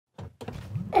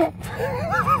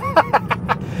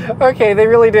Okay, they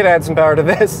really did add some power to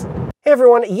this. Hey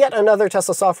everyone, yet another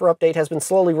Tesla software update has been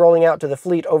slowly rolling out to the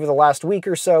fleet over the last week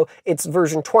or so. It's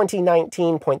version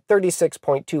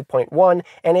 2019.36.2.1,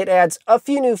 and it adds a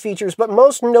few new features, but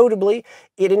most notably,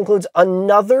 it includes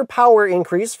another power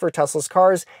increase for Tesla's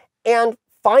cars, and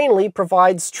finally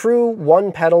provides true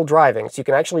one-pedal driving. So you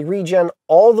can actually regen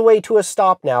all the way to a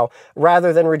stop now,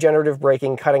 rather than regenerative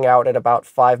braking cutting out at about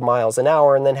 5 miles an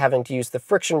hour and then having to use the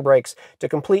friction brakes to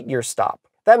complete your stop.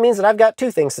 That means that I've got two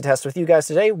things to test with you guys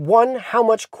today. One, how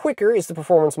much quicker is the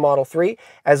Performance Model 3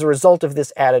 as a result of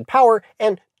this added power?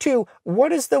 And two,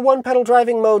 what is the one-pedal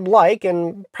driving mode like,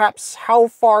 and perhaps how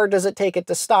far does it take it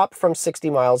to stop from 60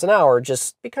 miles an hour,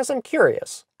 just because I'm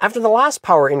curious. After the last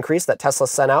power increase that Tesla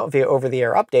sent out via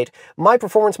over-the-air update, my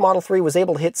Performance Model 3 was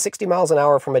able to hit 60 miles an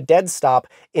hour from a dead stop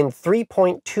in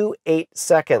 3.28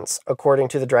 seconds, according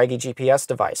to the Draghi GPS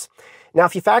device. Now,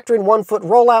 if you factor in 1 foot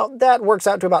rollout, that works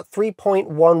out to about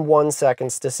 3.11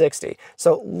 seconds to 60.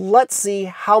 So let's see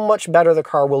how much better the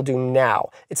car will do now.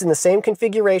 It's in the same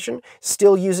configuration,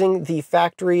 still using the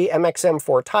factory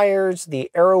MXM4 tires,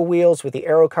 the aero wheels with the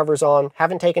aero covers on.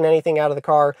 Haven't taken anything out of the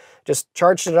car, just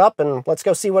charged it up, and let's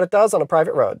go see what it does on a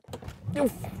private road.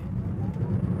 Oof.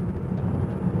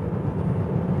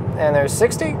 And there's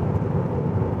 60.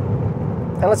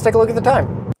 And let's take a look at the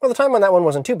time. Well, the time on that one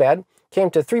wasn't too bad. Came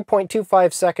to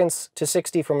 3.25 seconds to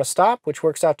 60 from a stop, which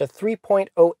works out to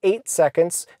 3.08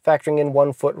 seconds, factoring in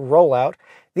 1 foot rollout.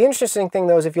 The interesting thing,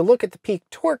 though, is if you look at the peak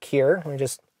torque here, let me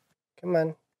just, come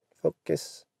on,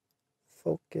 focus.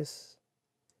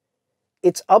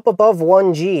 It's up above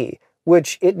 1G,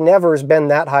 which it never has been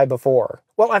that high before.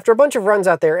 Well, after a bunch of runs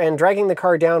out there and dragging the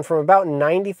car down from about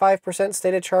 95%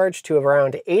 state of charge to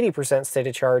around 80% state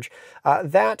of charge,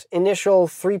 that initial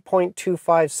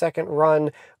 3.25 second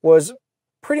run was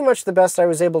pretty much the best I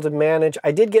was able to manage.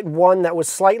 I did get one that was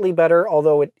slightly better,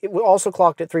 although it also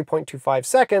clocked at 3.25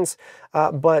 seconds,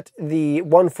 but the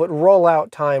 1 foot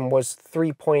rollout time was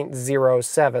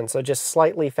 3.07, so just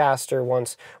slightly faster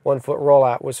once 1 foot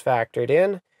rollout was factored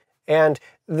in. And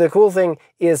the cool thing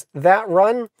is that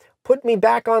run put me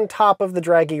back on top of the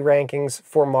Draghi rankings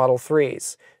for Model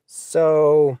 3s.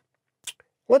 So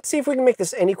let's see if we can make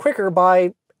this any quicker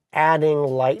by adding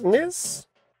lightness.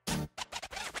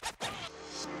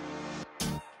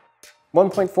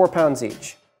 1.4 pounds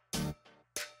each.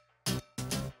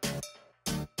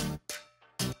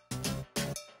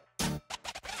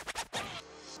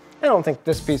 I don't think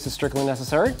this piece is strictly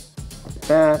necessary.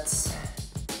 That's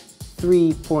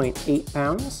 3.8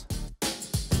 pounds.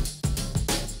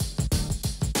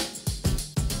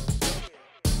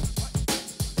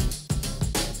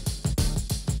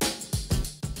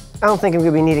 I don't think I'm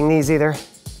going to be needing these either.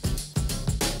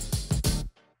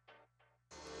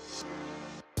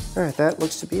 All right, that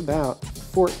looks to be about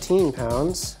 14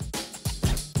 pounds.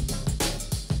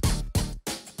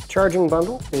 Charging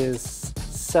bundle is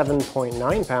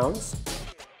 7.9 pounds.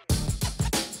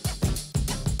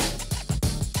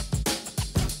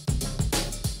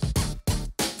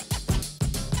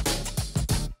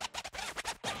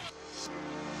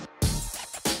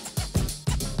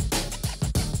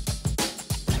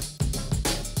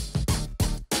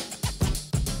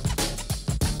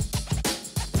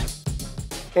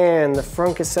 And the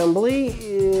frunk assembly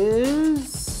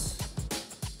is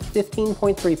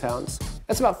 15.3 pounds.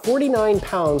 That's about 49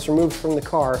 pounds removed from the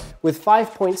car, with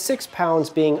 5.6 pounds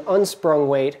being unsprung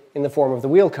weight in the form of the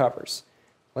wheel covers.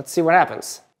 Let's see what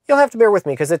happens. You'll have to bear with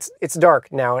me because it's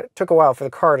dark now. It took a while for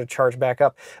the car to charge back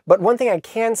up. But one thing I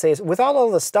can say is, without all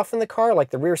the stuff in the car,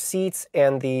 like the rear seats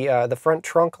and the front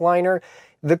trunk liner,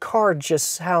 the car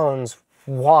just sounds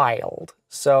wild.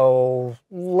 So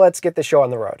let's get the show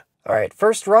on the road. All right,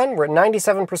 first run, we're at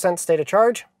 97% state of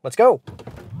charge. Let's go.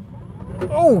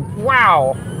 Oh,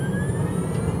 wow.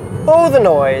 Oh, the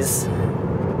noise.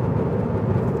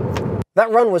 That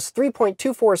run was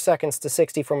 3.24 seconds to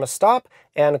 60 from a stop,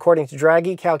 and according to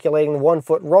Draghi, calculating the 1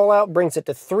 foot rollout brings it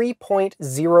to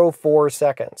 3.04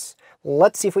 seconds.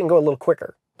 Let's see if we can go a little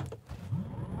quicker.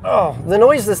 Oh, the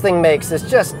noise this thing makes is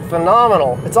just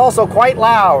phenomenal. It's also quite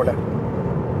loud.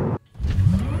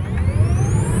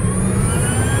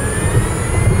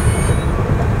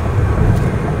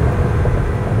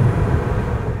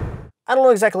 I don't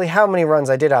know exactly how many runs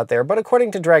I did out there, but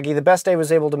according to Draghi, the best I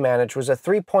was able to manage was a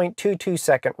 3.22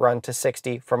 second run to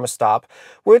 60 from a stop,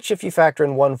 which, if you factor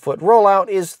in 1 foot rollout,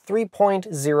 is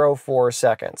 3.04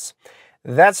 seconds.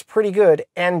 That's pretty good,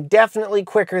 and definitely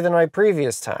quicker than my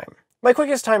previous time. My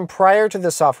quickest time prior to the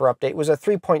software update was a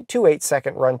 3.28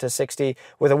 second run to 60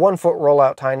 with a 1 foot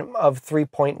rollout time of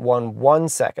 3.11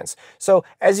 seconds. So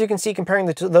as you can see, comparing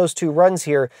those two runs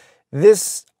here,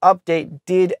 this update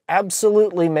did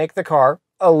absolutely make the car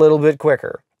a little bit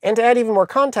quicker. And to add even more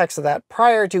context to that,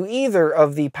 prior to either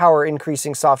of the power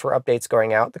increasing software updates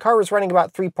going out, the car was running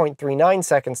about 3.39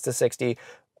 seconds to 60,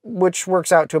 which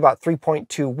works out to about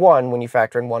 3.21 when you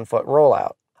factor in 1 foot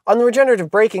rollout. On the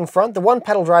regenerative braking front, the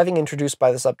one-pedal driving introduced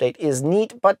by this update is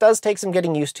neat, but does take some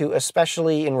getting used to,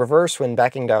 especially in reverse when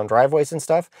backing down driveways and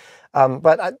stuff.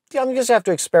 But I'm just have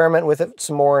to experiment with it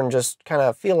some more and just kind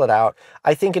of feel it out.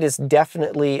 I think it is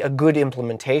definitely a good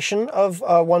implementation of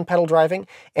one-pedal driving,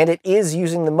 and it is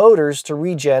using the motors to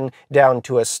regen down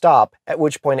to a stop, at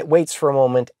which point it waits for a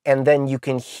moment, and then you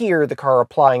can hear the car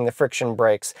applying the friction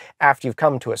brakes after you've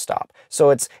come to a stop.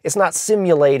 So it's not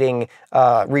simulating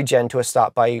regen to a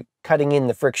stop by cutting in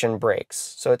the friction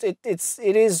brakes. So it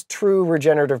is true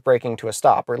regenerative braking to a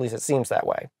stop, or at least it seems that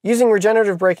way. Using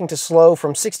regenerative braking to slow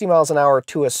from 60 miles an hour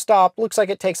to a stop looks like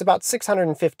it takes about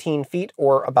 615 feet,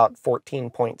 or about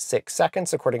 14.6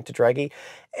 seconds, according to Draghi.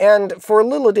 And for a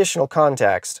little additional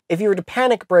context, if you were to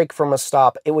panic brake from a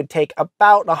stop, it would take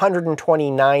about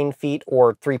 129 feet,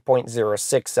 or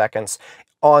 3.06 seconds,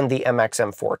 on the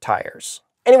MX-M4 tires.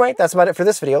 Anyway, that's about it for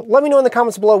this video. Let me know in the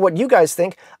comments below what you guys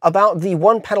think about the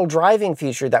one-pedal driving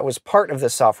feature that was part of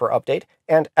this software update.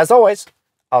 And as always,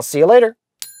 I'll see you later.